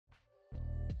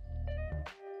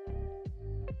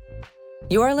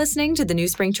You're listening to the New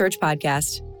Spring Church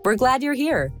podcast. We're glad you're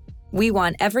here. We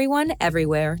want everyone,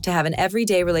 everywhere to have an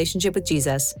everyday relationship with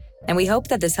Jesus, and we hope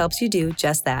that this helps you do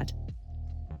just that.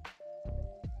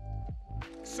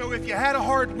 So if you had a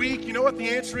hard week, you know what the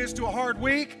answer is to a hard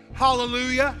week?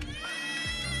 Hallelujah.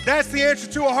 That's the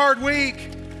answer to a hard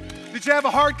week. Did you have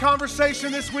a hard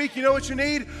conversation this week? You know what you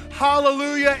need?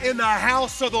 Hallelujah in the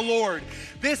house of the Lord.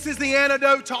 This is the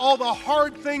antidote to all the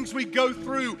hard things we go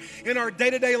through in our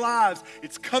day-to-day lives.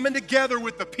 It's coming together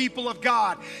with the people of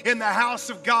God in the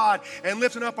house of God and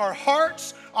lifting up our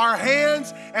hearts, our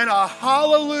hands, and a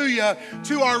hallelujah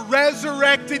to our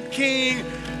resurrected King,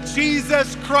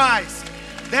 Jesus Christ.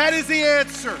 That is the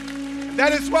answer.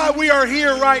 That is why we are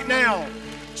here right now.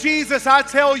 Jesus, I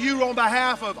tell you on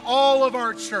behalf of all of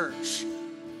our church,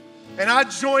 and I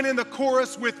join in the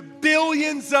chorus with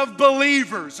billions of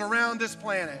believers around this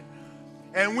planet,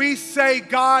 and we say,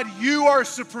 God, you are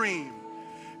supreme.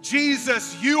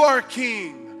 Jesus, you are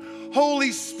King.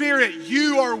 Holy Spirit,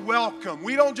 you are welcome.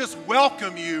 We don't just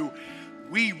welcome you,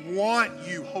 we want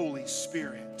you, Holy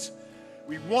Spirit.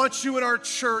 We want you in our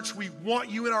church. We want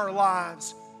you in our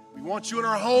lives. We want you in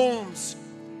our homes.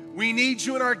 We need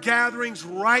you in our gatherings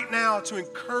right now to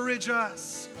encourage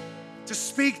us, to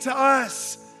speak to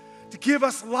us, to give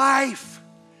us life,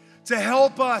 to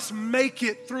help us make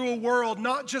it through a world,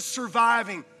 not just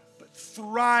surviving, but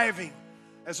thriving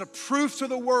as a proof to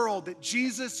the world that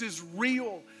Jesus is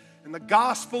real and the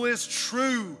gospel is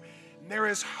true and there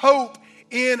is hope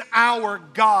in our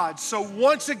God. So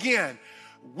once again,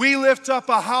 we lift up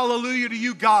a hallelujah to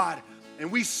you, God, and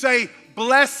we say,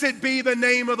 blessed be the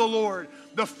name of the Lord,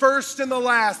 the first and the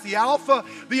last, the Alpha,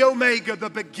 the Omega, the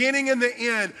beginning and the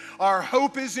end. Our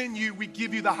hope is in you. We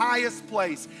give you the highest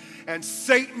place. And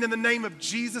Satan, in the name of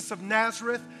Jesus of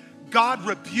Nazareth, God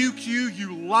rebuke you,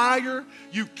 you liar,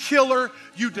 you killer,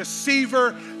 you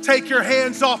deceiver. Take your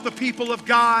hands off the people of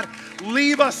God.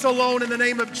 Leave us alone in the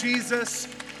name of Jesus.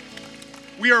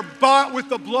 We are bought with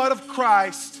the blood of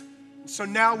Christ. So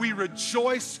now we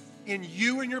rejoice in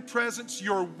you and your presence,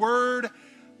 your word.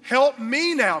 Help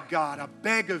me now, God, I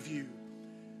beg of you,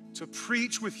 to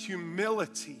preach with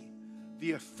humility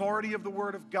the authority of the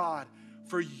word of God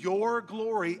for your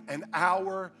glory and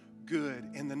our good.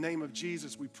 In the name of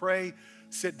Jesus, we pray.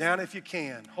 Sit down if you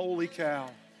can. Holy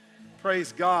cow.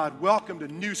 Praise God. Welcome to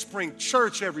New Spring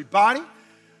Church, everybody.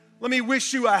 Let me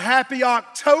wish you a happy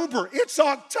October. It's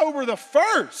October the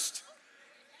 1st.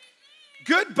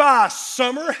 Goodbye,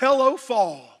 summer. Hello,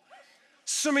 fall.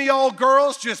 Some of y'all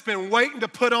girls just been waiting to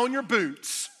put on your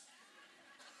boots.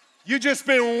 You just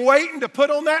been waiting to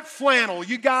put on that flannel.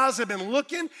 You guys have been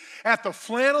looking at the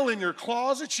flannel in your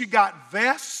closets. You got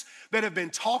vests that have been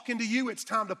talking to you. It's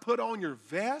time to put on your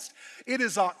vest. It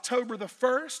is October the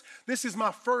 1st. This is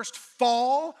my first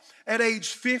fall at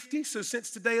age 50. So since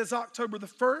today is October the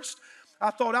 1st, I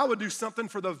thought I would do something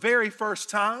for the very first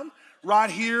time right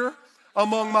here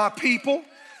among my people.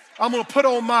 I'm going to put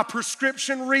on my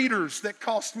prescription readers that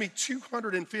cost me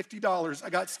 $250. I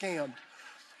got scammed.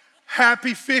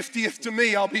 Happy 50th to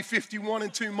me. I'll be 51 in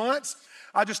 2 months.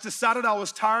 I just decided I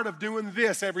was tired of doing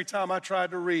this every time I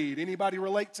tried to read. Anybody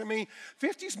relate to me?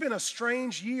 50's been a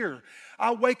strange year.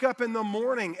 I wake up in the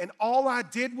morning and all I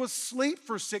did was sleep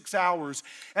for 6 hours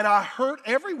and I hurt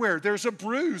everywhere. There's a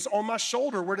bruise on my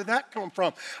shoulder. Where did that come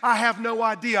from? I have no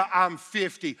idea. I'm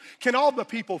 50. Can all the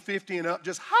people 50 and up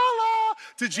just holla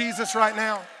to Jesus right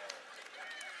now?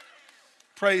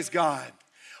 Praise God.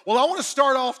 Well, I want to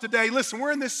start off today. Listen,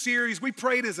 we're in this series. We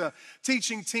prayed as a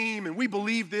teaching team, and we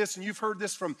believe this, and you've heard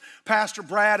this from Pastor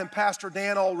Brad and Pastor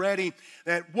Dan already,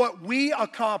 that what we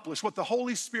accomplish, what the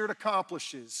Holy Spirit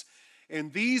accomplishes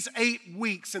in these 8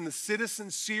 weeks in the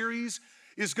Citizen Series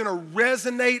is going to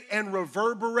resonate and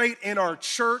reverberate in our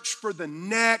church for the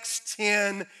next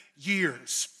 10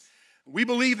 years. We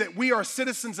believe that we are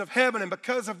citizens of heaven, and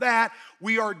because of that,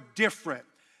 we are different.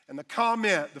 And the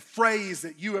comment, the phrase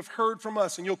that you have heard from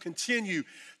us, and you'll continue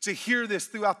to hear this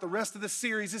throughout the rest of the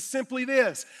series, is simply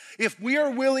this: if we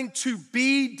are willing to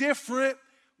be different,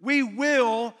 we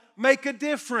will make a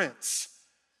difference.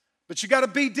 But you got to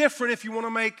be different if you want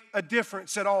to make a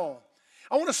difference at all.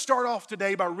 I want to start off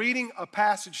today by reading a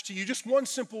passage to you, just one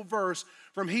simple verse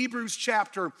from Hebrews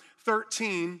chapter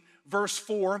 13, verse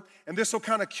 4, and this will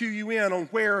kind of cue you in on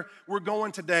where we're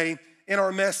going today in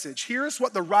our message. Here's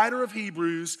what the writer of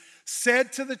Hebrews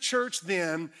said to the church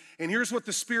then, and here's what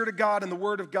the Spirit of God and the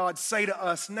Word of God say to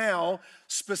us now,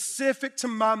 specific to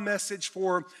my message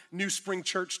for New Spring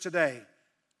Church today.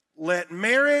 Let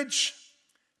marriage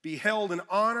be held in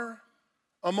honor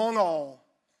among all,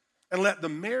 and let the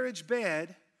marriage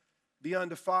bed be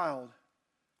undefiled.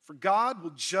 For God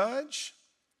will judge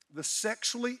the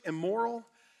sexually immoral,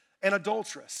 and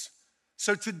adulterous.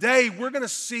 So today we're going to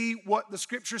see what the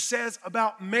scripture says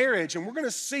about marriage, and we're going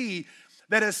to see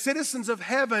that as citizens of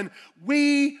heaven,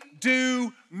 we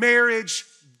do marriage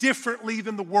differently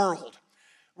than the world.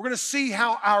 We're going to see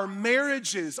how our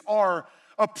marriages are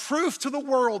a proof to the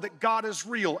world that God is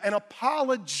real, and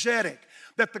apologetic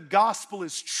that the gospel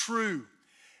is true.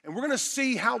 And we're going to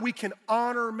see how we can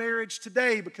honor marriage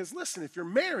today, because listen, if you're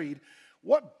married,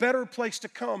 what better place to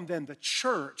come than the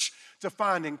church to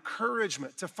find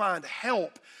encouragement, to find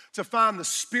help, to find the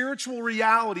spiritual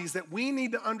realities that we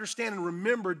need to understand and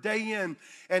remember day in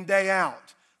and day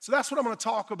out. So that's what I'm going to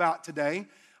talk about today.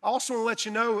 I also want to let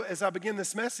you know as I begin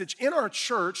this message, in our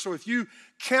church, so if you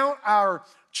count our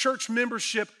church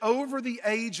membership over the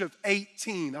age of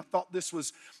 18, I thought this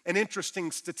was an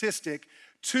interesting statistic.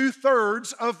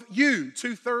 2/3 of you,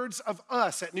 2/3 of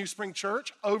us at New Spring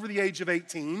Church over the age of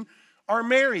 18 are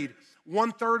married.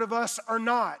 1/3 of us are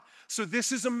not. So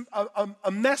this is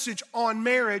a message on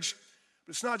marriage,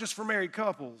 but it's not just for married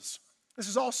couples. This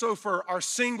is also for our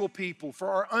single people, for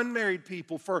our unmarried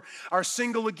people, for our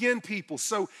single again people.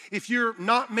 So if you're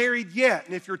not married yet,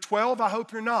 and if you're 12, I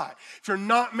hope you're not. If you're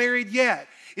not married yet,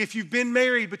 if you've been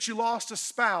married but you lost a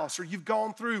spouse, or you've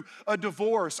gone through a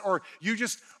divorce, or you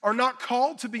just are not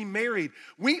called to be married,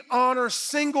 we honor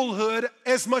singlehood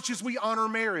as much as we honor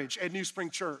marriage at New Spring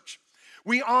Church.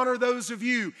 We honor those of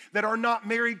you that are not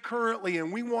married currently,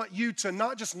 and we want you to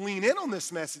not just lean in on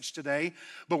this message today,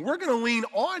 but we're going to lean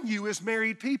on you as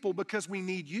married people because we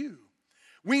need you.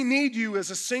 We need you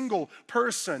as a single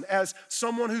person, as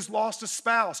someone who's lost a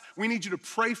spouse. We need you to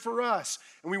pray for us,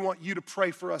 and we want you to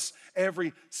pray for us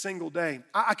every single day.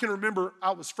 I can remember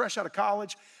I was fresh out of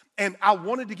college, and I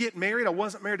wanted to get married. I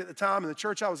wasn't married at the time, and the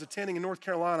church I was attending in North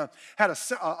Carolina had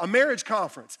a marriage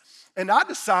conference. And I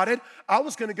decided I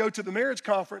was going to go to the marriage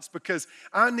conference because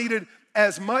I needed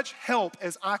as much help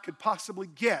as I could possibly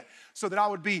get so that I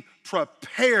would be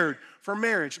prepared for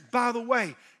marriage. By the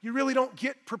way, you really don't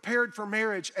get prepared for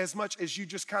marriage as much as you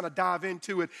just kind of dive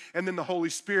into it and then the Holy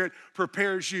Spirit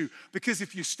prepares you. Because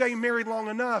if you stay married long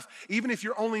enough, even if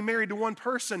you're only married to one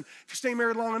person, if you stay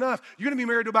married long enough, you're going to be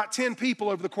married to about 10 people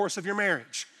over the course of your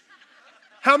marriage.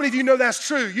 How many of you know that's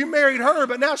true? You married her,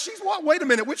 but now she's what? Wait a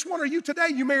minute, which one are you today?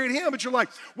 You married him, but you're like,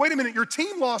 wait a minute, your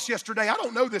team lost yesterday. I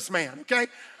don't know this man, okay?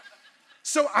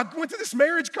 So I went to this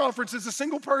marriage conference as a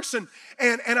single person,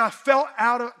 and I felt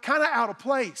kind of out of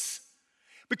place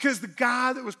because the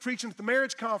guy that was preaching at the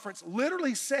marriage conference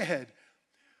literally said,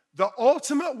 the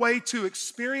ultimate way to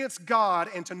experience God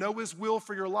and to know His will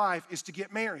for your life is to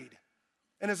get married.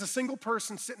 And as a single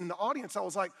person sitting in the audience, I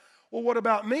was like, well, what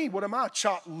about me? What am I,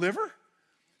 chopped liver?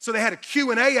 So they had a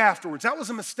Q&A afterwards. That was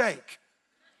a mistake.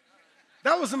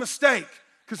 That was a mistake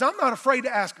because I'm not afraid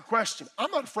to ask a question.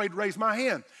 I'm not afraid to raise my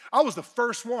hand. I was the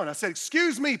first one. I said,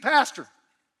 excuse me, Pastor,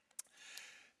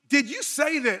 did you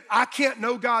say that I can't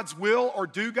know God's will or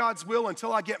do God's will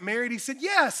until I get married? He said,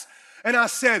 yes. And I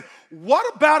said,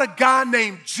 what about a guy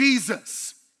named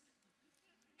Jesus?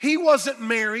 He wasn't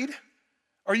married.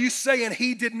 Are you saying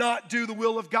he did not do the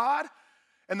will of God?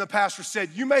 And the pastor said,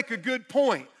 you make a good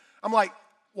point. I'm like,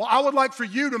 well, I would like for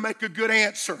you to make a good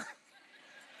answer.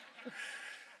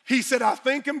 He said, I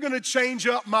think I'm going to change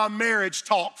up my marriage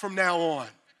talk from now on.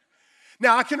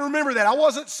 Now, I can remember that. I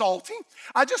wasn't salty.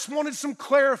 I just wanted some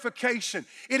clarification.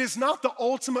 It is not the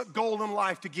ultimate goal in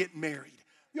life to get married.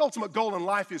 The ultimate goal in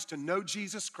life is to know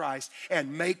Jesus Christ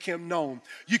and make Him known.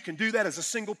 You can do that as a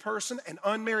single person, an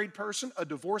unmarried person, a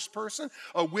divorced person,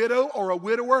 a widow or a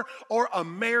widower, or a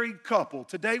married couple.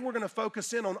 Today we're going to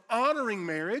focus in on honoring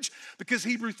marriage because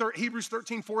Hebrews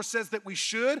 13:4 says that we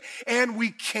should and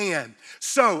we can.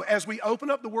 So as we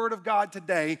open up the Word of God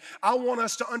today, I want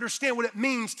us to understand what it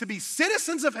means to be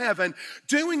citizens of heaven,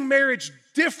 doing marriage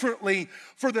differently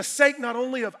for the sake not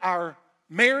only of our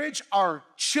marriage, our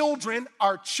children,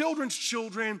 our children's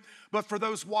children, but for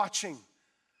those watching.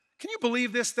 Can you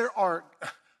believe this?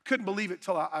 Couldn't believe it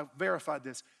till I verified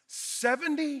this,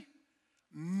 70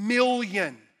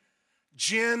 million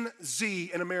Gen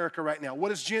Z in America right now.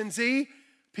 What is Gen Z?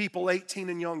 People 18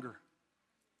 and younger.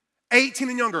 18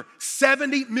 and younger,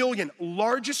 70 million,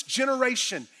 largest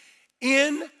generation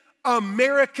in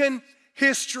American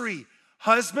history.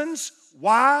 Husbands,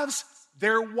 wives,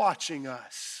 they're watching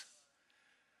us.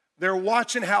 They're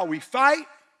watching how we fight.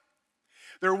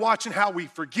 They're watching how we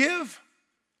forgive.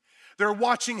 They're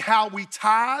watching how we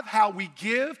tithe, how we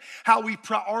give, how we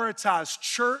prioritize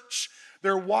church.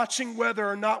 They're watching whether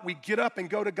or not we get up and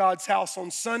go to God's house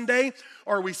on Sunday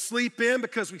or we sleep in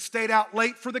because we stayed out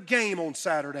late for the game on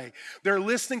Saturday. They're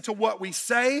listening to what we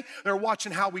say. They're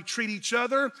watching how we treat each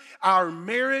other. Our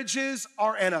marriages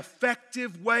are an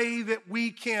effective way that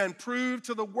we can prove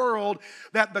to the world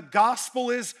that the gospel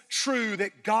is true,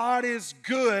 that God is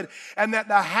good, and that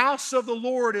the house of the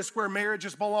Lord is where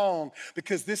marriages belong,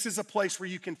 because this is a place where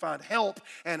you can find help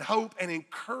and hope and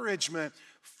encouragement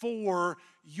for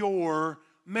your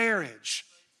marriage.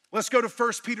 Let's go to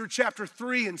 1 Peter chapter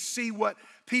 3 and see what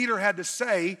Peter had to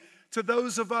say to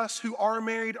those of us who are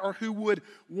married or who would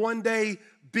one day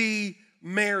be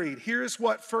married. Here's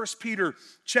what 1 Peter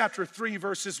chapter 3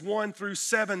 verses 1 through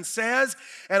 7 says,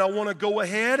 and I want to go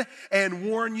ahead and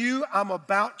warn you, I'm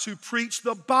about to preach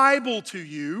the Bible to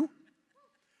you,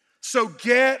 so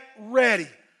get ready.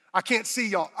 I can't see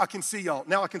y'all. I can see y'all.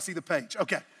 Now I can see the page.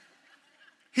 Okay.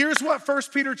 Here's what 1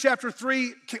 Peter chapter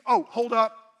 3, hold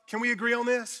up. Can we agree on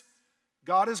this?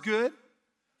 God is good.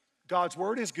 God's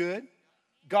word is good.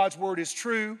 God's word is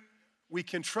true. We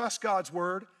can trust God's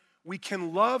word. We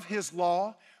can love his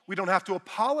law. We don't have to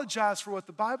apologize for what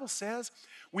the Bible says.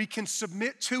 We can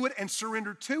submit to it and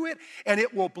surrender to it, and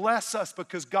it will bless us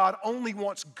because God only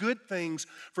wants good things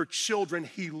for children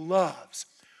he loves.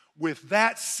 With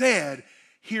that said,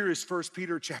 here is 1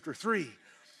 Peter chapter 3.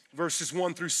 Verses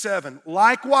 1 through 7.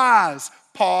 Likewise,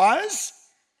 pause.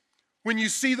 When you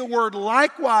see the word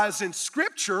likewise in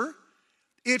Scripture,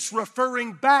 it's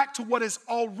referring back to what has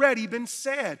already been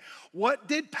said. What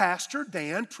did Pastor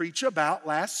Dan preach about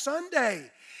last Sunday?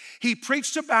 He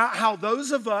preached about how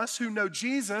those of us who know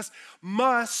Jesus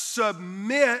must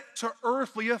submit to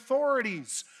earthly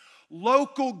authorities.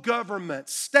 Local government,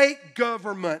 state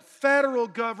government, federal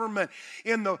government.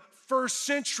 In the first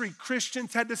century,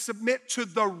 Christians had to submit to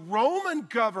the Roman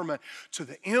government, to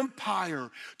the empire,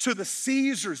 to the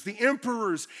Caesars, the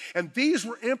emperors. And these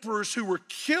were emperors who were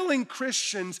killing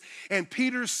Christians. And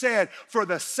Peter said, for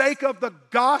the sake of the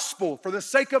gospel, for the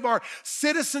sake of our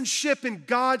citizenship in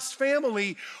God's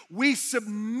family, we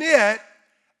submit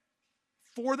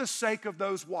for the sake of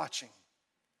those watching.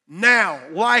 Now,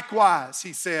 likewise,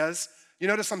 he says, you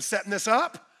notice I'm setting this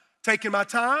up, taking my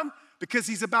time, because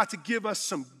he's about to give us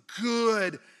some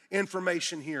good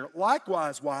information here.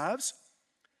 Likewise, wives,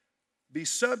 be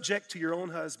subject to your own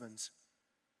husbands,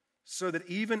 so that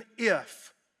even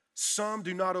if some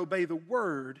do not obey the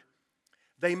word,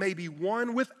 they may be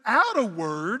won without a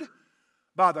word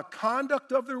by the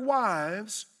conduct of their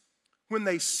wives when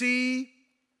they see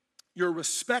your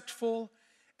respectful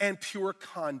and pure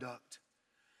conduct.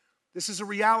 This is a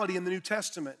reality in the New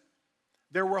Testament.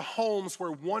 There were homes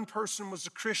where one person was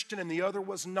a Christian and the other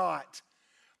was not.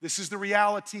 This is the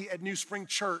reality at New Spring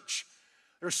Church.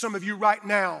 There's some of you right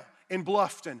now in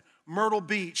Bluffton, Myrtle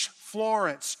Beach,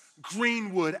 Florence,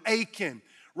 Greenwood, Aiken,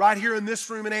 right here in this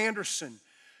room in Anderson.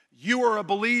 You are a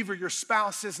believer, your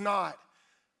spouse is not.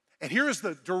 And here's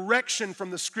the direction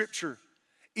from the scripture.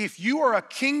 If you are a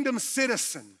kingdom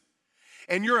citizen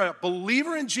and you're a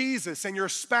believer in Jesus and your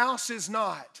spouse is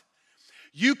not,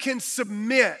 you can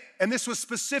submit, and this was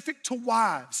specific to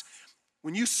wives.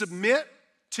 When you submit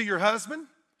to your husband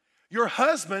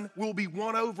will be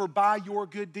won over by your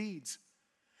good deeds.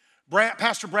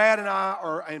 Pastor Brad and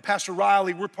I, and Pastor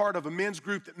Riley, we're part of a men's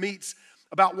group that meets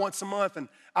about once a month, and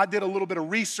I did a little bit of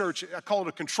research. I call it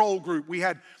a control group. We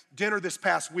had dinner this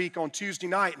past week on Tuesday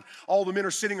night, and all the men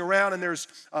are sitting around, and there's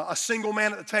a single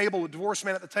man at the table, a divorced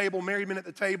man at the table, married men at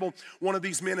the table. One of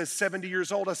these men is 70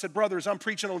 years old. I said, brothers, I'm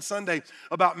preaching on Sunday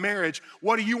about marriage.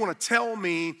 What do you want to tell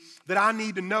me that I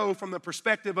need to know from the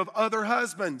perspective of other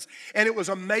husbands? And it was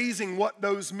amazing what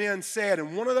those men said.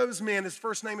 And one of those men, his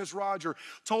first name is Roger,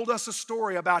 told us a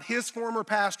story about his former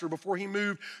pastor before he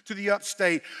moved to the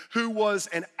upstate, who was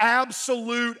an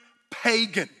absolute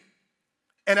pagan,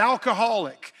 an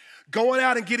alcoholic, going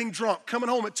out and getting drunk, coming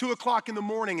home at 2 o'clock in the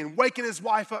morning and waking his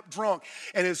wife up drunk.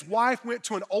 And his wife went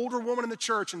to an older woman in the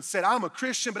church and said, I'm a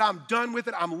Christian, but I'm done with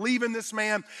it. I'm leaving this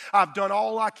man. I've done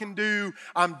all I can do.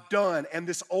 I'm done. And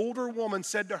this older woman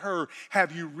said to her,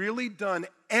 have you really done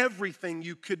everything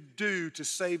you could do to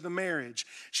save the marriage?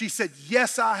 She said,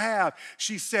 yes, I have.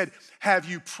 She said, have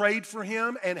you prayed for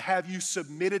him and have you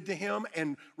submitted to him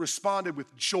and responded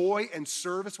with joy and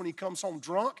service when he comes home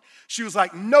drunk? She was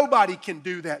like, nobody can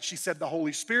do that. She said, the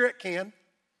Holy Spirit can.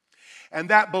 And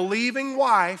that believing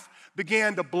wife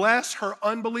began to bless her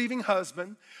unbelieving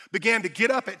husband, began to get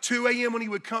up at 2 a.m. when he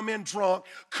would come in drunk,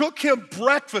 cook him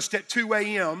breakfast at 2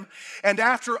 a.m., and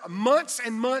after months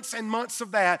and months and months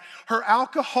of that, her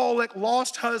alcoholic,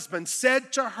 lost husband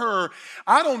said to her,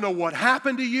 I don't know what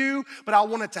happened to you, but I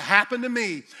want it to happen to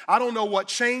me. I don't know what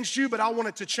changed you, but I want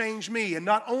it to change me. And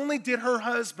not only did her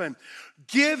husband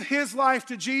give his life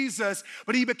to Jesus,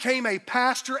 but he became a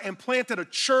pastor and planted a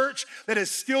church that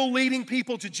is still leading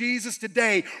people to Jesus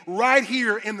today, right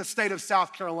here in the state of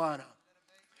South Carolina.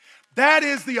 That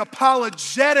is the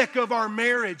apologetic of our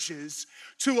marriages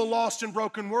to a lost and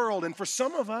broken world. And for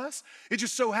some of us, it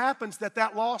just so happens that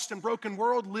that lost and broken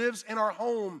world lives in our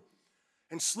home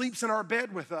and sleeps in our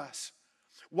bed with us.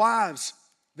 Wives,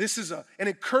 this is an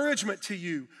encouragement to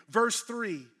you. Verse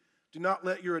 3, do not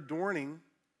let your adorning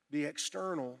be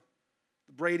external,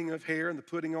 the braiding of hair and the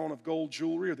putting on of gold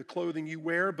jewelry or the clothing you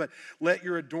wear, but let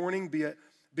your adorning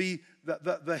be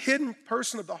the hidden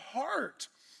person of the heart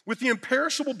with the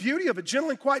imperishable beauty of a gentle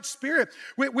and quiet spirit,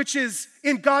 which is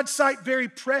in God's sight very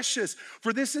precious.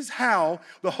 For this is how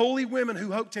the holy women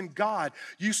who hoped in God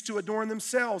used to adorn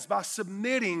themselves, by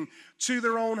submitting to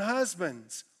their own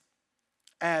husbands,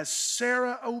 as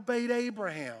Sarah obeyed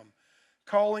Abraham,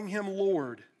 calling him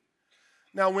Lord.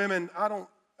 Now, women,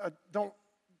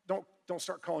 don't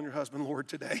start calling your husband Lord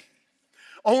today.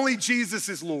 Only Jesus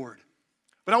is Lord.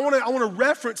 But I want to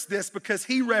reference this because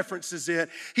he references it.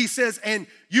 He says, and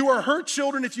you are her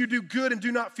children if you do good and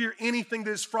do not fear anything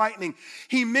that is frightening.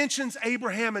 He mentions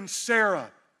Abraham and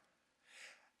Sarah.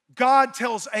 God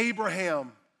tells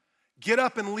Abraham, get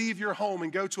up and leave your home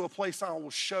and go to a place I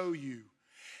will show you.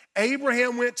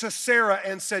 Abraham went to Sarah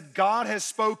and said, God has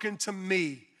spoken to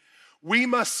me. We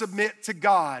must submit to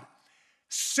God.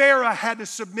 Sarah had to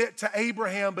submit to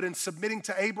Abraham, but in submitting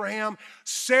to Abraham,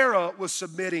 Sarah was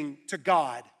submitting to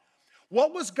God.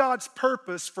 What was God's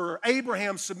purpose for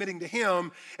Abraham submitting to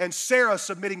him and Sarah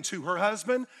submitting to her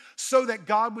husband? So that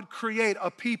God would create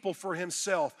a people for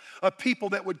himself, a people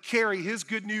that would carry his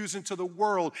good news into the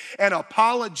world, an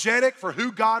apologetic for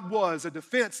who God was, a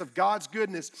defense of God's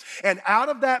goodness. And out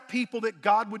of that people that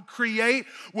God would create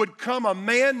would come a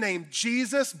man named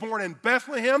Jesus, born in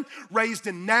Bethlehem, raised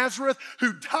in Nazareth,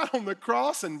 who died on the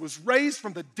cross and was raised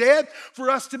from the dead for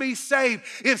us to be saved.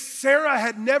 If Sarah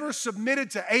had never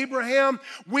submitted to Abraham,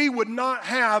 we would not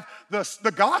have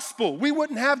the gospel. We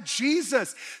wouldn't have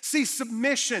Jesus. See,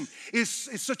 submission is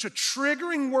such a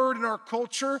triggering word in our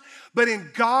culture, but in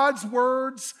God's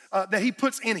words that he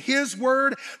puts in his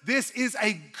word, this is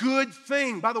a good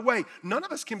thing. By the way, none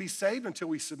of us can be saved until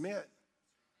we submit.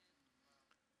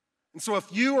 And so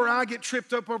if you or I get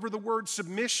tripped up over the word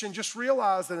submission, just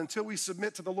realize that until we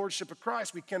submit to the lordship of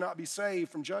Christ, we cannot be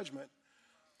saved from judgment.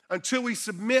 Until we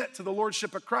submit to the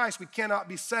lordship of Christ, we cannot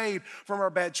be saved from our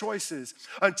bad choices.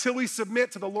 Until we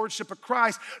submit to the lordship of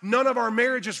Christ, none of our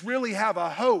marriages really have a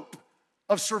hope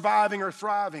of surviving or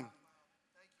thriving.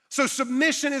 So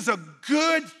submission is a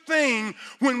good thing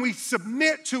when we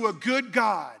submit to a good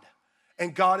God.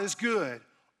 And God is good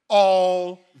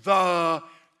all the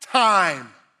time.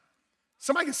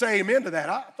 Somebody can say amen to that.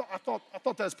 I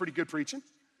thought that was pretty good preaching.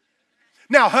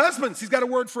 Now, husbands, he's got a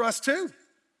word for us too.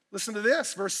 Listen to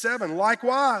this, verse 7.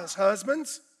 Likewise,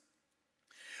 husbands,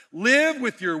 live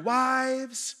with your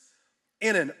wives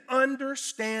in an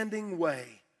understanding way,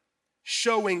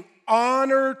 showing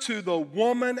honor to the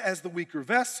woman as the weaker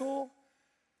vessel,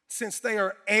 since they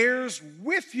are heirs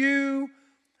with you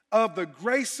of the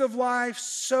grace of life,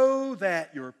 so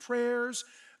that your prayers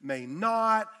may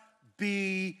not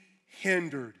be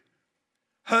hindered.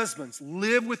 Husbands,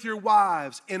 live with your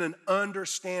wives in an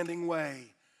understanding way.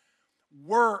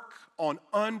 Work on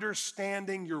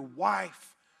understanding your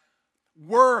wife.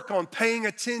 Work on paying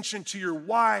attention to your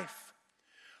wife.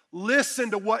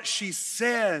 Listen to what she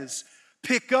says.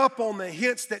 Pick up on the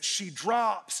hints that she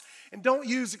drops. And don't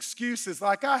use excuses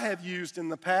like I have used in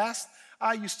the past.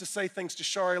 I used to say things to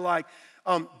Shari like,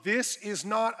 this is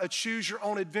not a choose your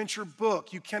own adventure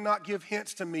book. You cannot give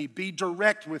hints to me. Be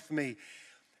direct with me.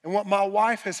 And what my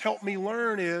wife has helped me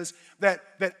learn is that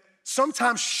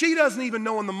sometimes she doesn't even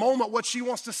know in the moment what she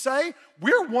wants to say.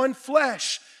 We're one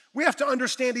flesh. We have to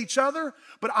understand each other,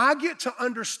 but I get to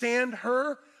understand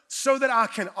her so that I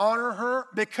can honor her,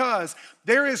 because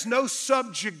there is no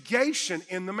subjugation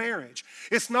in the marriage.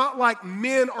 It's not like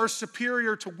men are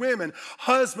superior to women.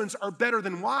 Husbands are better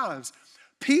than wives.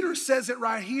 Peter says it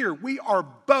right here. We are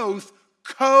both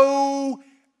co-heirs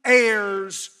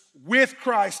with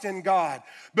Christ in God.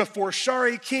 Before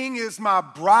Shari King is my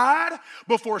bride,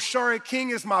 before Shari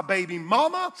King is my baby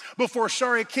mama, before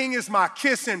Shari King is my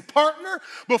kissing partner,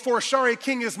 before Shari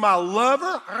King is my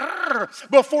lover,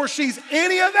 before she's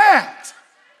any of that,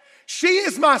 she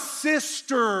is my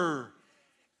sister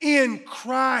in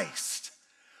Christ.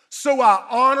 So I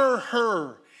honor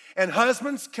her. And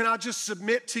husbands, can I just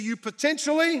submit to you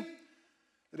potentially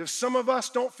that if some of us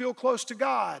don't feel close to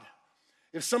God,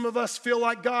 if some of us feel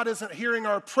like God isn't hearing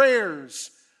our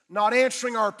prayers, not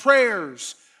answering our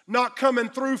prayers, not coming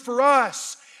through for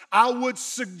us, I would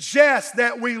suggest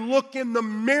that we look in the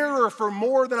mirror for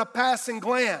more than a passing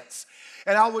glance.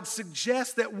 And I would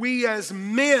suggest that we as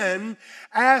men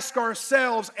ask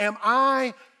ourselves, am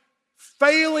I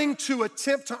failing to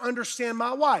attempt to understand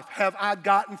my wife? Have I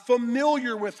gotten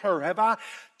familiar with her? Have I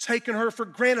taken her for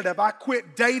granted? Have I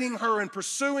quit dating her and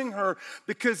pursuing her?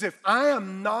 Because if I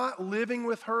am not living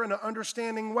with her in an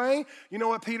understanding way, you know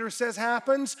what Peter says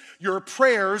happens? Your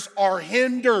prayers are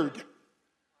hindered.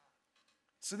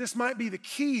 So this might be the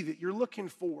key that you're looking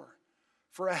for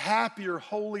a happier,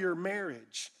 holier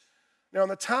marriage. Now, in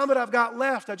the time that I've got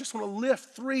left, I just want to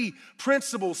lift 3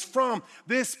 principles from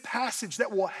this passage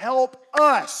that will help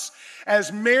us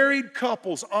as married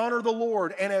couples honor the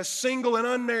Lord and as single and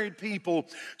unmarried people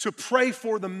to pray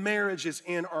for the marriages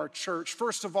in our church.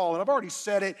 First of all, and I've already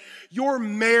said it, your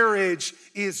marriage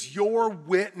is your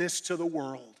witness to the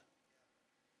world.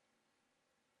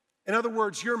 In other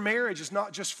words, your marriage is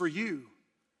not just for you.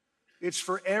 It's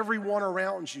for everyone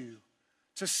around you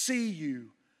to see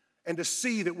you and to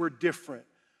see that we're different.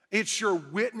 It's your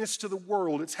witness to the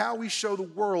world. It's how we show the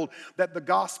world that the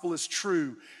gospel is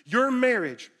true. Your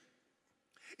marriage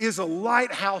is a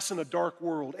lighthouse in a dark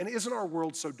world. And isn't our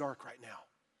world so dark right now?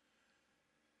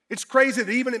 It's crazy that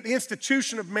even the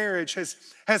institution of marriage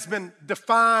has been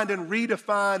defined and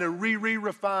redefined and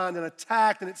re-refined and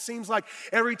attacked. And it seems like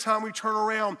every time we turn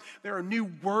around, there are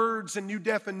new words and new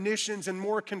definitions and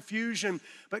more confusion.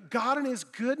 But God in His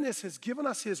goodness has given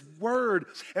us His word,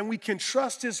 and we can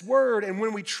trust His word. And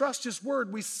when we trust His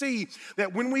word, we see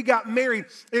that when we got married,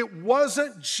 it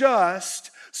wasn't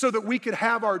just so that we could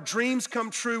have our dreams come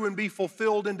true and be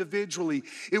fulfilled individually.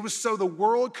 It was so the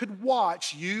world could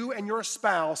watch you and your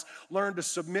spouse learn to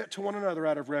submit to one another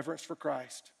out of reverence for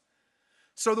Christ.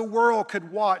 So the world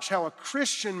could watch how a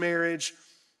Christian marriage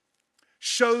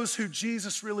shows who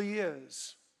Jesus really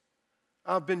is.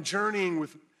 I've been journeying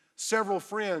with several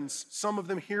friends, some of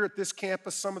them here at this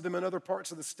campus, some of them in other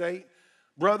parts of the state,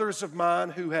 brothers of mine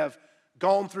who have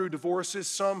gone through divorces,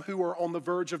 some who are on the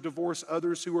verge of divorce,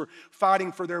 others who are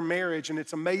fighting for their marriage. And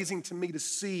it's amazing to me to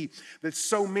see that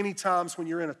so many times when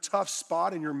you're in a tough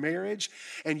spot in your marriage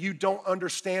and you don't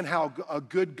understand how a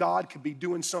good God could be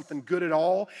doing something good at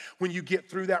all, when you get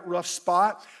through that rough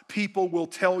spot, people will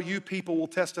tell you, people will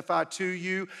testify to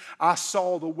you, I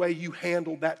saw the way you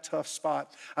handled that tough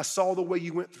spot. I saw the way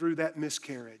you went through that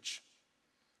miscarriage.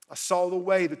 I saw the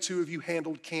way the two of you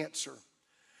handled cancer.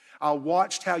 I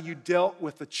watched how you dealt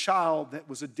with a child that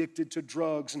was addicted to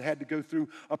drugs and had to go through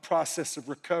a process of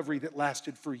recovery that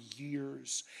lasted for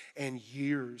years and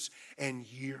years and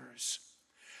years.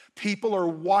 People are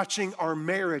watching our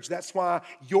marriage. That's why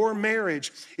your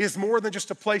marriage is more than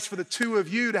just a place for the two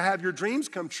of you to have your dreams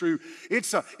come true.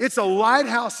 It's a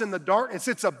lighthouse in the darkness.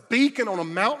 It's a beacon on a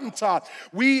mountaintop.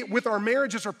 We, with our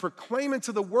marriages, are proclaiming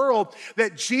to the world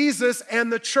that Jesus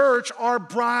and the church are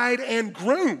bride and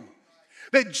groom.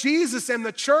 That Jesus and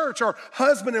the church are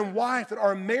husband and wife, that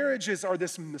our marriages are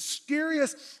this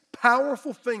mysterious,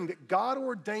 powerful thing that God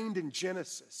ordained in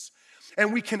Genesis.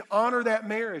 And we can honor that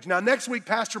marriage. Now, next week,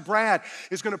 Pastor Brad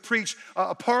is going to preach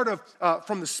a part of,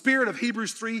 from the spirit of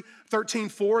Hebrews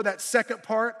 3:13-4, that second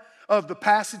part of the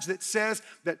passage that says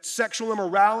that sexual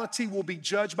immorality will be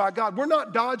judged by God. We're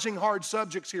not dodging hard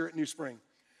subjects here at New Spring.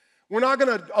 We're not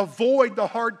going to avoid the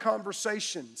hard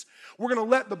conversations. We're going to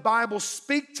let the Bible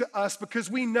speak to us because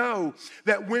we know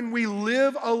that when we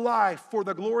live a life for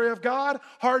the glory of God,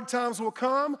 hard times will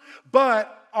come,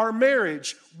 but our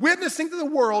marriage, witnessing to the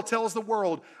world, tells the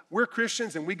world, we're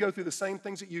Christians and we go through the same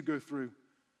things that you go through.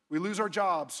 We lose our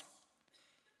jobs.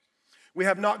 We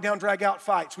have knockdown, drag-out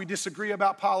fights. We disagree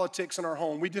about politics in our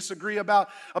home. We disagree about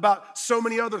so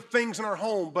many other things in our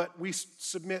home, but we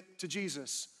submit to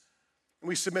Jesus. And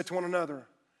we submit to one another.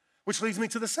 Which leads me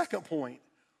to the second point.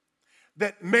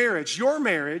 That marriage, your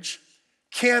marriage,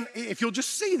 can, if you'll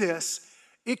just see this,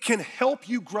 it can help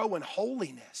you grow in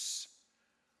holiness.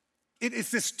 It's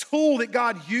this tool that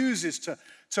God uses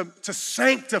to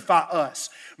sanctify us.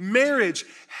 Marriage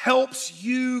helps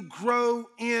you grow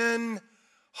in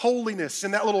holiness.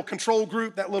 In that little control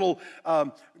group, that little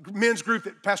men's group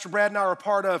that Pastor Brad and I are a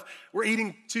part of, we're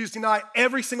eating Tuesday night.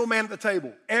 Every single man at the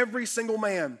table, every single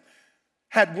man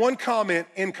had one comment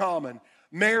in common.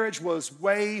 Marriage was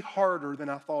way harder than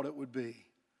I thought it would be.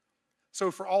 So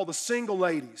for all the single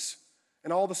ladies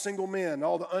and all the single men,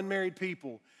 all the unmarried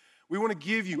people, I want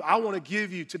to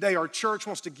give you today, our church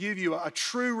wants to give you a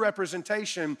true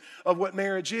representation of what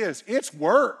marriage is. It's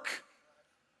work.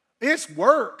 It's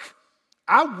work.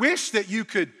 I wish that you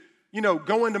could,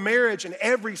 go into marriage and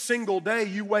every single day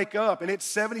you wake up and it's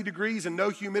 70 degrees and no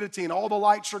humidity and all the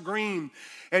lights are green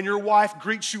and your wife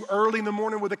greets you early in the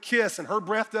morning with a kiss and her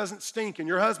breath doesn't stink and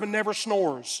your husband never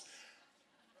snores.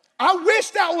 I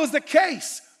wish that was the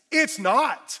case. It's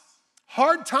not.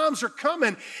 Hard times are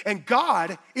coming and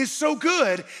God is so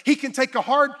good, He can take a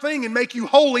hard thing and make you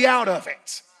holy out of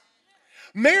it.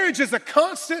 Marriage is a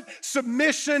constant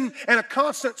submission and a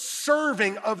constant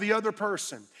serving of the other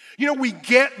person. We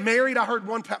get married. I heard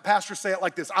one pastor say it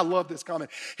like this. I love this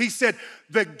comment. He said,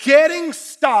 the getting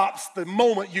stops the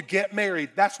moment you get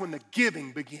married. That's when the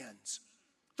giving begins.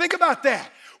 Think about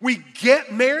that. We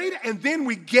get married and then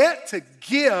we get to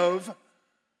give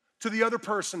to the other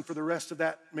person for the rest of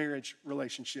that marriage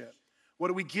relationship. What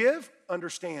do we give?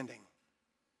 Understanding,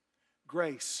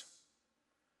 grace,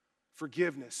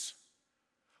 forgiveness.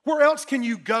 Where else can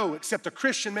you go except a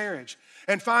Christian marriage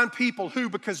and find people who,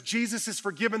 because Jesus has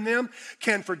forgiven them,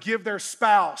 can forgive their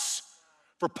spouse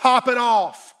for popping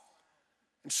off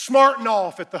and smarting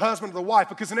off at the husband or the wife?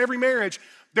 Because in every marriage,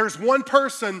 there's one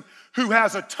person who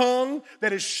has a tongue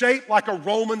that is shaped like a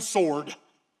Roman sword.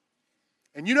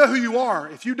 And you know who you are.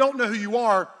 If you don't know who you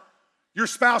are, your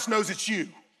spouse knows it's you.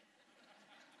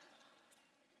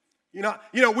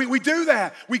 We do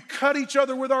that. We cut each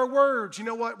other with our words. You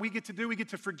know what we get to do? We get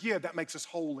to forgive. That makes us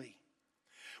holy.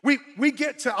 We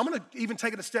get to, I'm going to even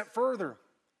take it a step further.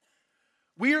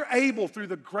 We are able, through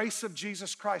the grace of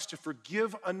Jesus Christ, to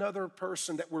forgive another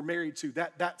person that we're married to,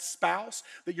 that spouse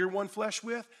that you're one flesh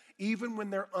with, even when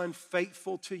they're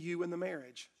unfaithful to you in the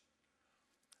marriage.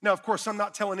 Now, of course, I'm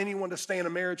not telling anyone to stay in a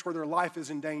marriage where their life is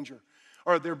in danger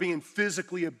or they're being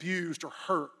physically abused or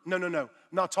hurt. No.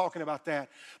 I'm not talking about that.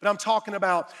 But I'm talking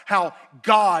about how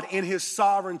God, in His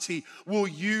sovereignty, will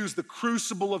use the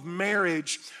crucible of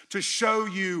marriage to show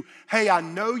you, hey, I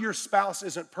know your spouse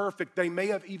isn't perfect. They may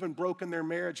have even broken their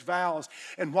marriage vows.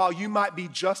 And while you might be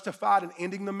justified in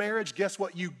ending the marriage, guess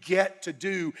what you get to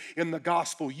do in the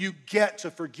gospel? You get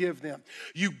to forgive them.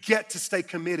 You get to stay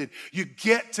committed. You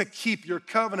get to keep your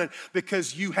covenant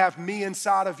because you have me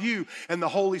inside of you. And the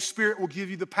Holy Spirit will give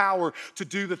you the power to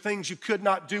do the things you could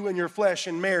not do in your flesh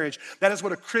in marriage. That is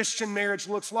what a Christian marriage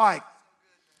looks like.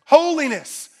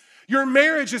 Holiness. Your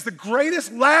marriage is the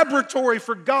greatest laboratory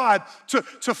for God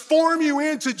to form you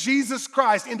into Jesus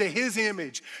Christ, into His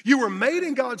image. You were made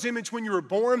in God's image when you were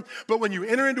born, but when you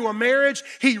enter into a marriage,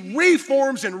 He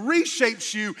reforms and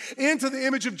reshapes you into the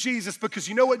image of Jesus, because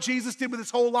you know what Jesus did with His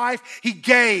whole life? He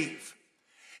gave.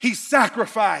 He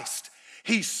sacrificed.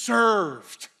 He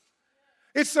served.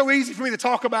 It's so easy for me to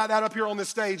talk about that up here on this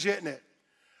stage, isn't it?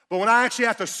 But when I actually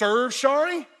have to serve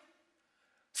Shari,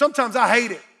 sometimes I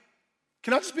hate it.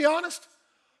 Can I just be honest?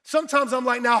 Sometimes I'm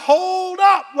like, now hold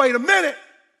up, wait a minute.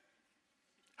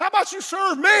 How about you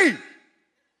serve me?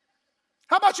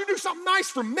 How about you do something nice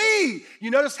for me? You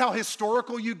notice how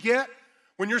historical you get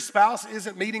when your spouse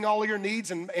isn't meeting all of your needs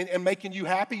and making you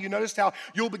happy? You notice how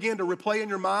you'll begin to replay in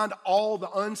your mind all the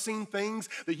unseen things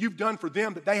that you've done for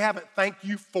them that they haven't thanked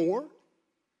you for?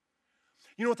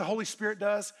 You know what the Holy Spirit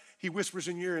does? He whispers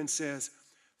in your ear and says,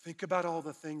 think about all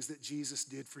the things that Jesus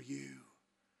did for you.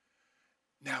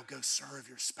 Now go serve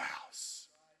your spouse.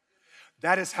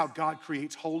 That is how God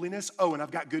creates holiness. Oh, and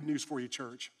I've got good news for you,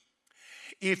 church.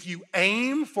 If you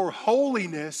aim for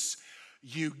holiness,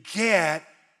 you get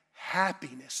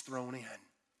happiness thrown in.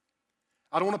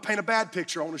 I don't want to paint a bad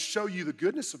picture. I want to show you the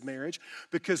goodness of marriage,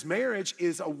 because marriage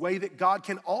is a way that God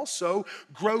can also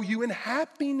grow you in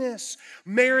happiness.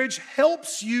 Marriage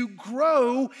helps you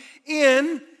grow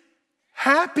in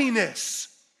happiness.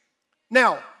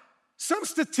 Now, some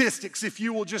statistics, if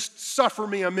you will just suffer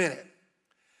me a minute.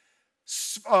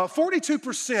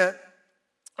 42%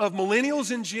 of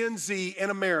millennials and Gen Z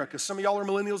in America, some of y'all are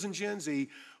millennials and Gen Z,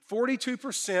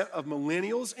 42% of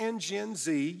millennials and Gen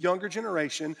Z, younger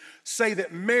generation, say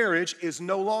that marriage is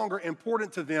no longer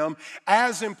important to them,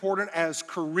 as important as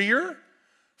career,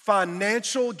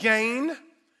 financial gain,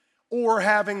 or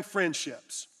having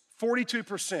friendships.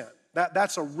 42%.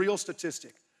 That's a real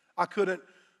statistic. I couldn't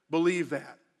believe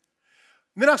that.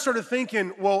 And then I started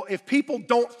thinking, well, if people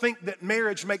don't think that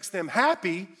marriage makes them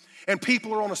happy and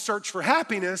people are on a search for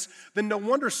happiness, then no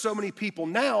wonder so many people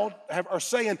now are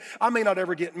saying, I may not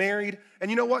ever get married. And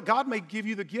you know what? God may give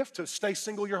you the gift to stay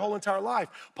single your whole entire life.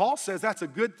 Paul says that's a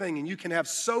good thing, and you can have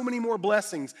so many more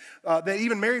blessings that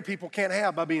even married people can't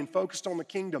have by being focused on the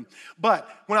kingdom. But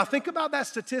when I think about that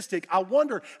statistic, I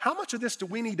wonder, how much of this do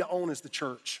we need to own as the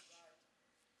church?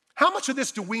 How much of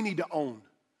this do we need to own?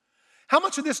 How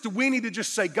much of this do we need to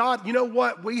just say, God, you know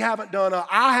what? I haven't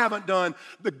done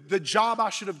the job I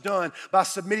should have done by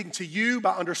submitting to you,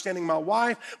 by understanding my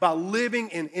wife, by living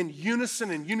in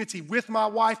unison and unity with my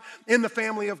wife in the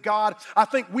family of God. I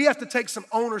think we have to take some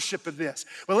ownership of this.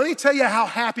 But let me tell you how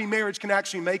happy marriage can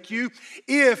actually make you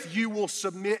if you will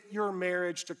submit your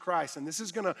marriage to Christ. And this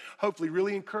is going to hopefully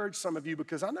really encourage some of you,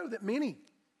 because I know that many,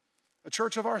 a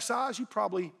church of our size, you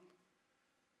probably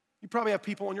have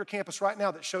people on your campus right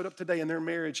now that showed up today and their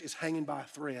marriage is hanging by a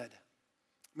thread.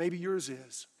 Maybe yours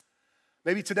is.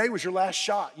 Maybe today was your last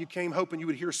shot. You came hoping you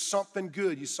would hear something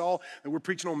good. You saw that we're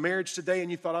preaching on marriage today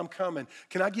and you thought, I'm coming.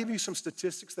 Can I give you some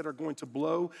statistics that are going to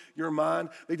blow your mind?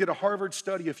 They did a Harvard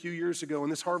study a few years ago,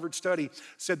 and this Harvard study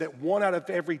said that 1 out of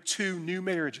every 2 new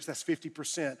marriages, that's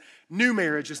 50%, new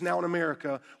marriages now in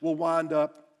America will wind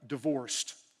up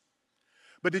divorced.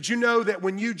 But did you know that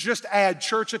when you just add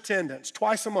church attendance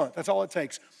twice a month, that's all it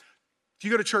takes. If you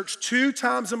go to church 2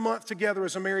 times a month together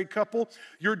as a married couple,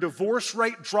 your divorce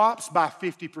rate drops by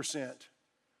 50%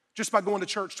 just by going to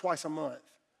church twice a month.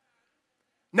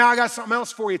 Now I got something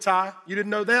else for you, Ty. You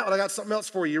didn't know that, but I got something else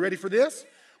for you. You ready for this?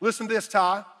 Listen to this,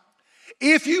 Ty.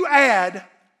 If you add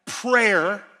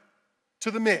prayer to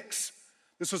the mix,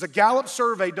 this was a Gallup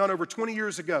survey done over 20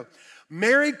 years ago.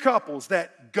 Married couples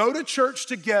that go to church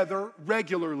together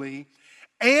regularly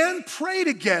and pray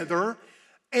together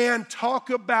and talk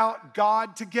about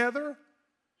God together,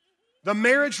 the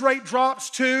marriage rate drops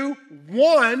to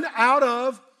 1 out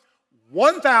of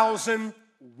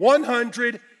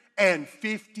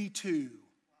 1,152.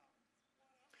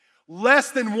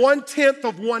 Less than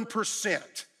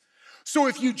 0.1%. So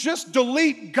if you just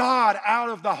delete God out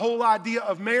of the whole idea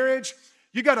of marriage,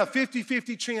 you got a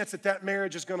 50-50 chance that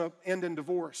marriage is going to end in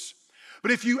divorce. But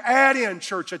if you add in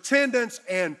church attendance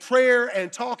and prayer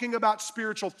and talking about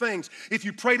spiritual things, if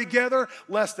you pray together,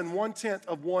 less than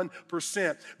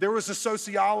 0.1%. There was a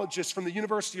sociologist from the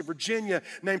University of Virginia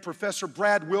named Professor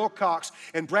Brad Wilcox,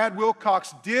 and Brad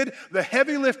Wilcox did the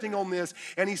heavy lifting on this,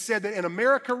 and he said that in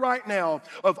America right now,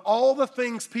 of all the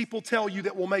things people tell you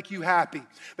that will make you happy,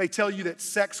 they tell you that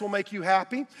sex will make you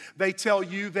happy, they tell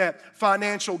you that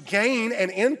financial gain and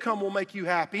income will make you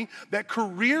happy, that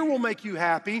career will make you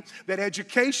happy, that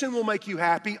education will make you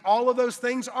happy. All of those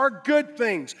things are good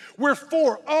things. We're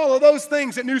for all of those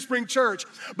things at New Spring Church.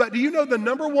 But do you know the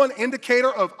number one indicator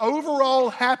of overall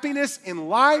happiness in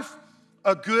life?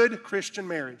 A good Christian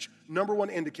marriage. Number one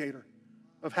indicator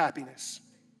of happiness.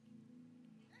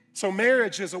 So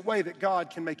marriage is a way that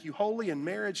God can make you holy, and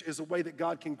marriage is a way that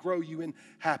God can grow you in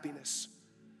happiness.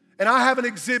 And I have an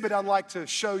exhibit I'd like to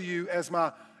show you as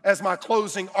my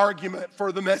closing argument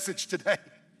for the message today.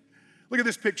 Look at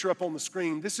this picture up on the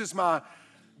screen. This is my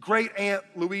great aunt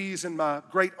Louise and my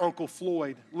great uncle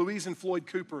Floyd, Louise and Floyd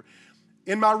Cooper.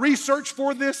 In my research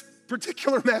for this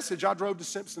particular message, I drove to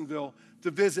Simpsonville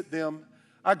to visit them.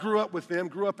 I grew up with them,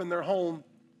 grew up in their home.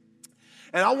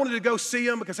 And I wanted to go see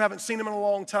them because I haven't seen them in a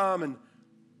long time. And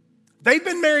they've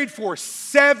been married for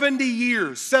 70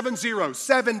 years,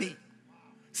 70.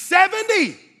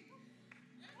 70!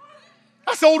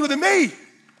 That's older than me.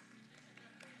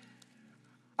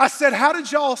 I said, how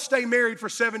did y'all stay married for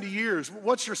 70 years?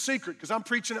 What's your secret? Because I'm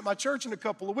preaching at my church in a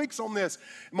couple of weeks on this.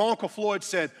 And my Uncle Floyd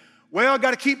said, well, I got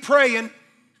to keep praying.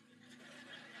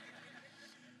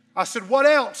 I said, what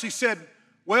else? He said,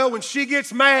 well, when she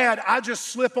gets mad, I just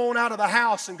slip on out of the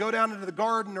house and go down into the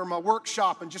garden or my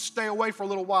workshop and just stay away for a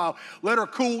little while, let her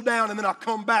cool down, and then I'll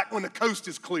come back when the coast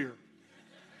is clear.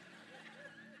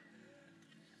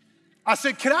 I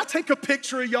said, can I take a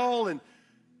picture of y'all? And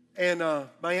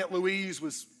my Aunt Louise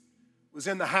was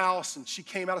in the house, and she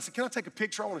came out. I said, can I take a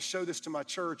picture? I want to show this to my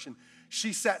church. And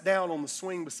she sat down on the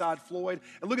swing beside Floyd.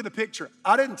 And look at the picture.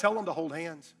 I didn't tell them to hold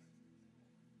hands.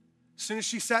 As soon as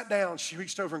she sat down, she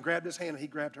reached over and grabbed his hand, and he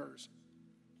grabbed hers.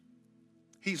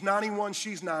 He's 91,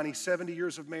 she's 90, 70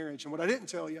 years of marriage. And what I didn't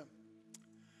tell you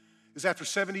is after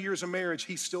 70 years of marriage,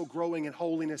 he's still growing in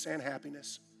holiness and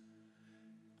happiness.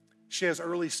 She has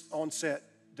early onset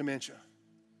dementia.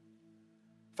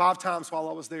 5 times while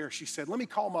I was there, she said, let me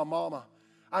call my mama.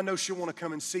 I know she'll want to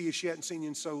come and see you. She hadn't seen you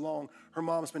in so long. Her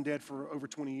mom's been dead for over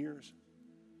 20 years.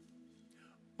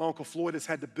 My Uncle Floyd has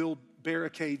had to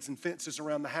barricades and fences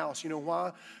around the house. You know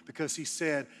why? Because he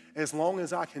said, as long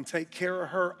as I can take care of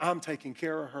her, I'm taking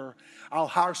care of her. I'll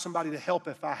hire somebody to help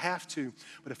if I have to.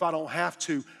 But if I don't have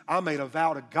to, I made a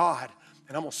vow to God,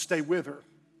 and I'm going to stay with her.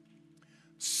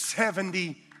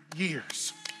 70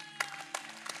 years.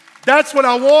 That's what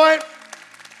I want.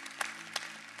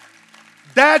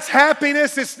 That's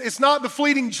happiness. It's not the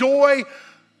fleeting joy.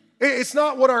 It's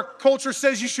not what our culture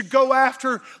says you should go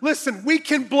after. Listen, we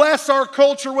can bless our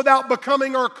culture without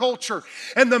becoming our culture.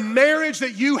 And the marriage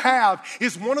that you have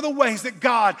is one of the ways that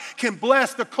God can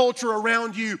bless the culture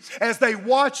around you as they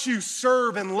watch you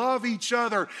serve and love each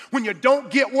other when you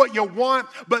don't get what you want,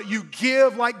 but you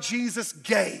give like Jesus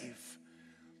gave.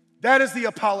 That is the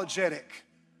apologetic.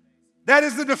 That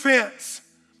is the defense.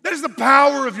 That is the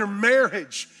power of your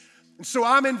marriage. And so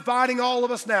I'm inviting all of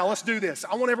us now. Let's do this.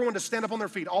 I want everyone to stand up on their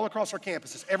feet all across our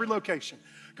campuses, every location.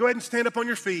 Go ahead and stand up on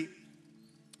your feet.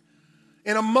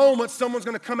 In a moment, someone's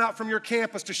going to come out from your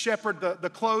campus to shepherd the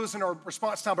close and our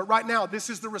response time. But right now, this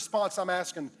is the response I'm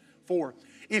asking for.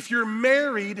 If you're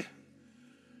married,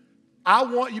 I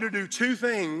want you to do two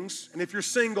things. And if you're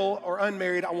single or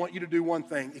unmarried, I want you to do one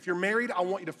thing. If you're married, I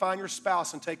want you to find your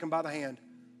spouse and take them by the hand.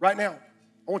 Right now.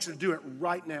 I want you to do it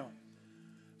right now.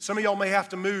 Some of y'all may have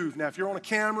to move. Now, if you're on a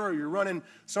camera or you're running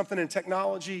something in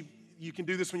technology, you can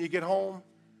do this when you get home.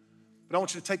 But I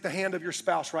want you to take the hand of your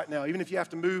spouse right now. Even if you have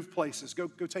to move places, go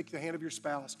take the hand of your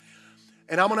spouse.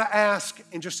 And I'm going to ask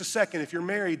in just a second, if you're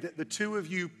married, that the two of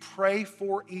you pray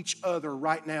for each other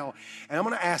right now. And I'm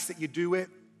going to ask that you do it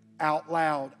out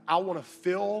loud. I want to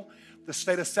fill the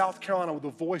state of South Carolina with the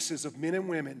voices of men and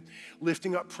women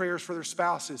lifting up prayers for their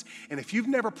spouses. And if you've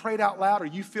never prayed out loud or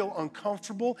you feel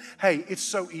uncomfortable, hey, it's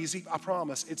so easy. I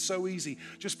promise, it's so easy.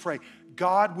 Just pray.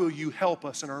 God, will you help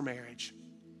us in our marriage?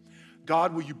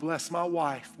 God, will you bless my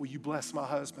wife? Will you bless my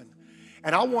husband?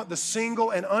 And I want the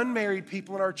single and unmarried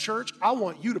people in our church, I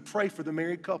want you to pray for the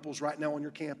married couples right now on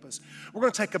your campus. We're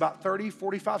going to take about 30,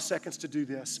 45 seconds to do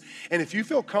this. And if you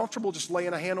feel comfortable just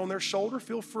laying a hand on their shoulder,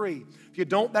 feel free. If you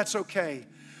don't, that's okay.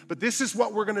 But this is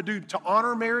what we're going to do to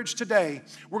honor marriage today.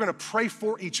 We're going to pray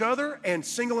for each other, and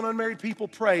single and unmarried people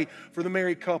pray for the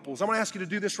married couples. I'm going to ask you to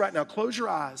do this right now. Close your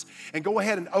eyes and go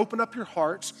ahead and open up your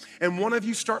hearts. And one of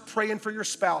you start praying for your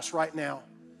spouse right now.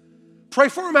 Pray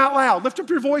for them out loud. Lift up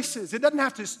your voices. You don't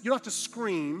have to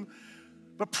scream,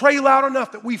 but pray loud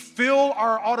enough that we fill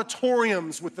our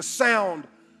auditoriums with the sound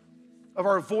of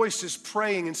our voices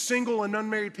praying. And single and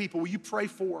unmarried people, will you pray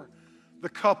for the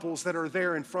couples that are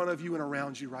there in front of you and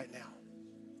around you right now?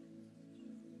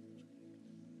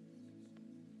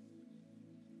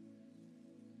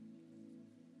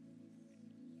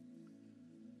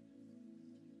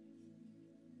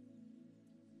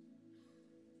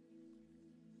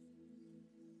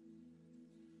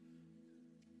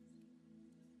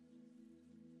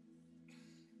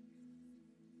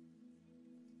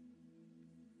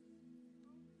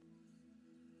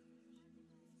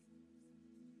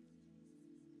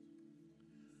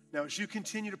 Now, as you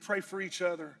continue to pray for each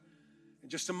other, in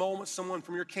just a moment, someone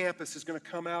from your campus is going to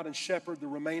come out and shepherd the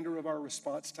remainder of our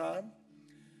response time.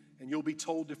 And you'll be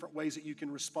told different ways that you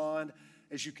can respond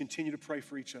as you continue to pray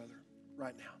for each other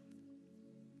right now.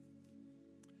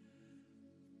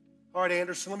 All right,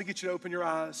 Anderson, let me get you to open your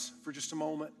eyes for just a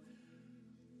moment.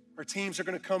 Our teams are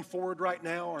going to come forward right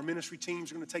now. Our ministry teams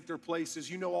are going to take their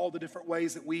places. You know all the different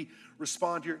ways that we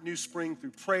respond here at New Spring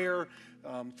through prayer,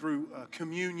 through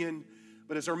communion.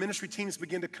 But as our ministry teams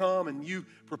begin to come and you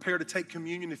prepare to take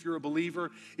communion if you're a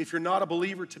believer, if you're not a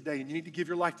believer today and you need to give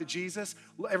your life to Jesus,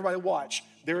 everybody watch.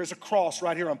 There is a cross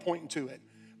right here. I'm pointing to it.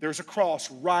 There's a cross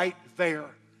right there.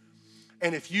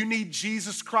 And if you need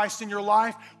Jesus Christ in your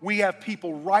life, we have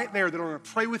people right there that are going to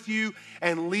pray with you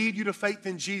and lead you to faith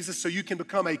in Jesus so you can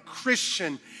become a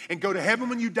Christian and go to heaven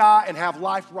when you die and have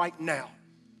life right now.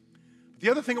 The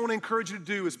other thing I want to encourage you to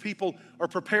do as people are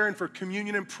preparing for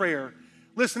communion and prayer,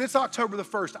 listen, it's October the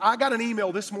 1st. I got an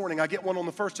email this morning. I get one on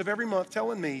the 1st of every month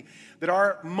telling me that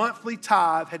our monthly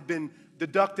tithe had been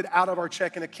deducted out of our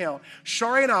checking account.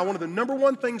 Shari and I, one of the number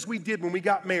one things we did when we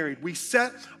got married, we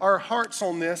set our hearts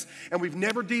on this, and we've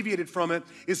never deviated from it,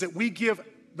 is that we give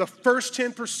the first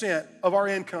 10% of our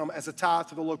income as a tithe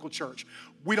to the local church.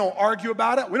 We don't argue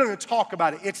about it. We don't even talk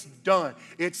about it. It's done.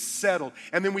 It's settled.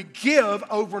 And then we give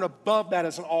over and above that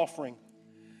as an offering.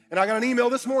 And I got an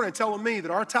email this morning telling me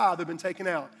that our tithe had been taken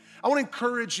out. I want to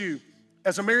encourage you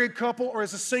as a married couple or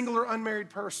as a single or unmarried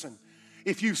person,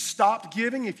 if you've stopped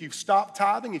giving, if you've stopped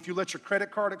tithing, if you let your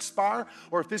credit card expire,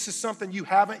 or if this is something you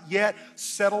haven't yet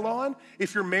settled on,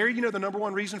 if you're married, you know the number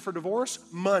one reason for divorce?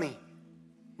 Money.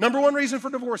 Number one reason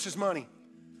for divorce is money.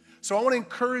 So I want to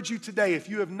encourage you today, if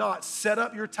you have not set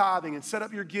up your tithing and set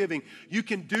up your giving, you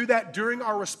can do that during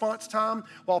our response time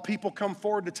while people come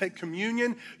forward to take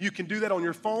communion. You can do that on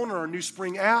your phone or our New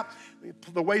Spring app.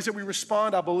 The ways that we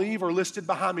respond, I believe, are listed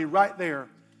behind me right there.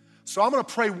 So I'm going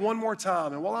to pray one more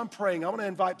time, and while I'm praying, I'm going to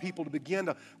invite people to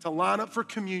begin to line up for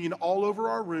communion all over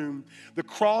our room. The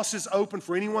cross is open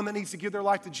for anyone that needs to give their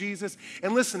life to Jesus.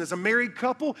 And listen, as a married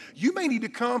couple, you may need to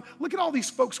come. Look at all these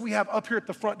folks we have up here at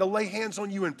the front to lay hands on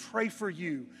you and pray for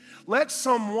you. Let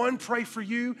someone pray for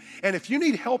you, and if you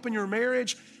need help in your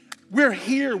marriage, we're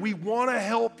here. We want to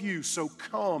help you, so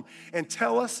come and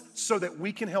tell us so that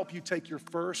we can help you take your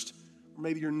first or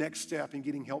maybe your next step in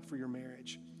getting help for your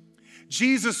marriage.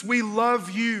 Jesus, we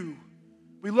love you.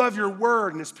 We love your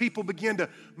word. And as people begin to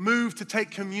move to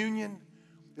take communion,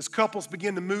 as couples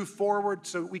begin to move forward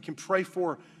so that we can pray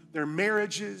for their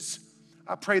marriages,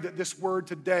 I pray that this word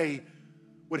today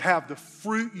would have the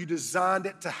fruit you designed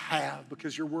it to have,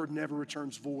 because your word never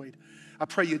returns void. I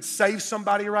pray you'd save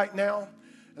somebody right now.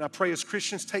 And I pray as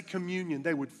Christians take communion,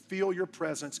 they would feel your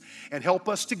presence and help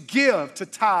us to give, to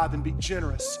tithe, and be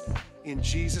generous. In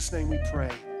Jesus' name we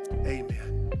pray.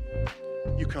 Amen.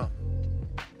 You come.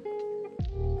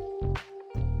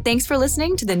 Thanks for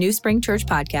listening to the New Spring Church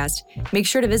podcast. Make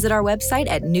sure to visit our website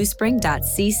at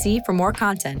newspring.cc for more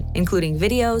content, including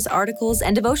videos, articles,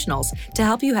 and devotionals to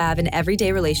help you have an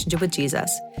everyday relationship with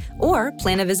Jesus. Or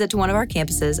plan a visit to one of our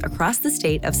campuses across the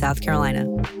state of South Carolina.